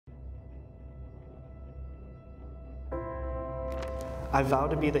I vow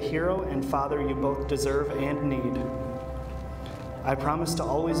to be the hero and father you both deserve and need. I promise to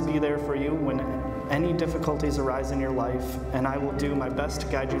always be there for you when any difficulties arise in your life, and I will do my best to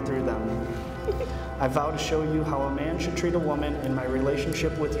guide you through them. I vow to show you how a man should treat a woman in my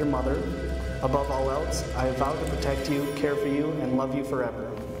relationship with your mother. Above all else, I vow to protect you, care for you, and love you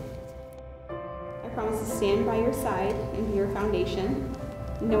forever. I promise to stand by your side and be your foundation,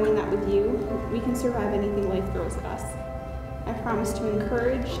 knowing that with you, we can survive anything life throws at us. I promise to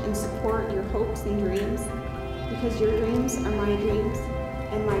encourage and support your hopes and dreams, because your dreams are my dreams,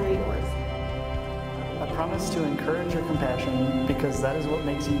 and mine are yours. I promise to encourage your compassion, because that is what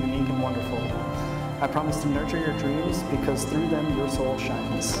makes you unique and wonderful. I promise to nurture your dreams, because through them your soul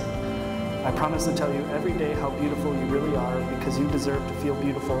shines. I promise to tell you every day how beautiful you really are, because you deserve to feel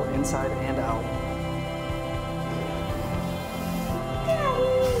beautiful inside and out.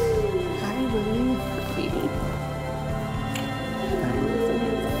 Hi, Willie. Baby.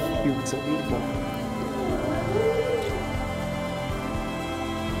 You look so beautiful.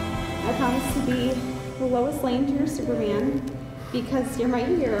 I promise to be the Lois Lane to your Superman, because you're my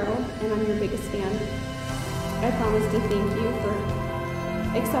hero and I'm your biggest fan. I promise to thank you for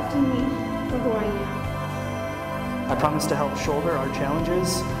accepting me for who I am. I promise to help shoulder our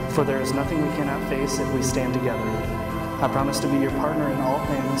challenges, for there is nothing we cannot face if we stand together. I promise to be your partner in all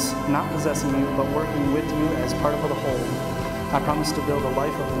things, not possessing you, but working with you as part of the whole. I promise to build a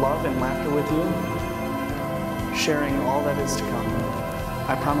life of love and laughter with you, sharing all that is to come.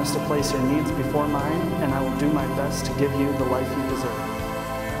 I promise to place your needs before mine, and I will do my best to give you the life you deserve.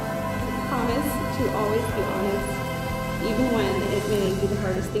 I promise to always be honest, even when it may be the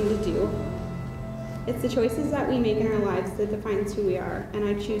hardest thing to do. It's the choices that we make in our lives that defines who we are, and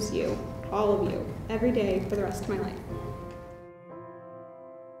I choose you, all of you, every day for the rest of my life.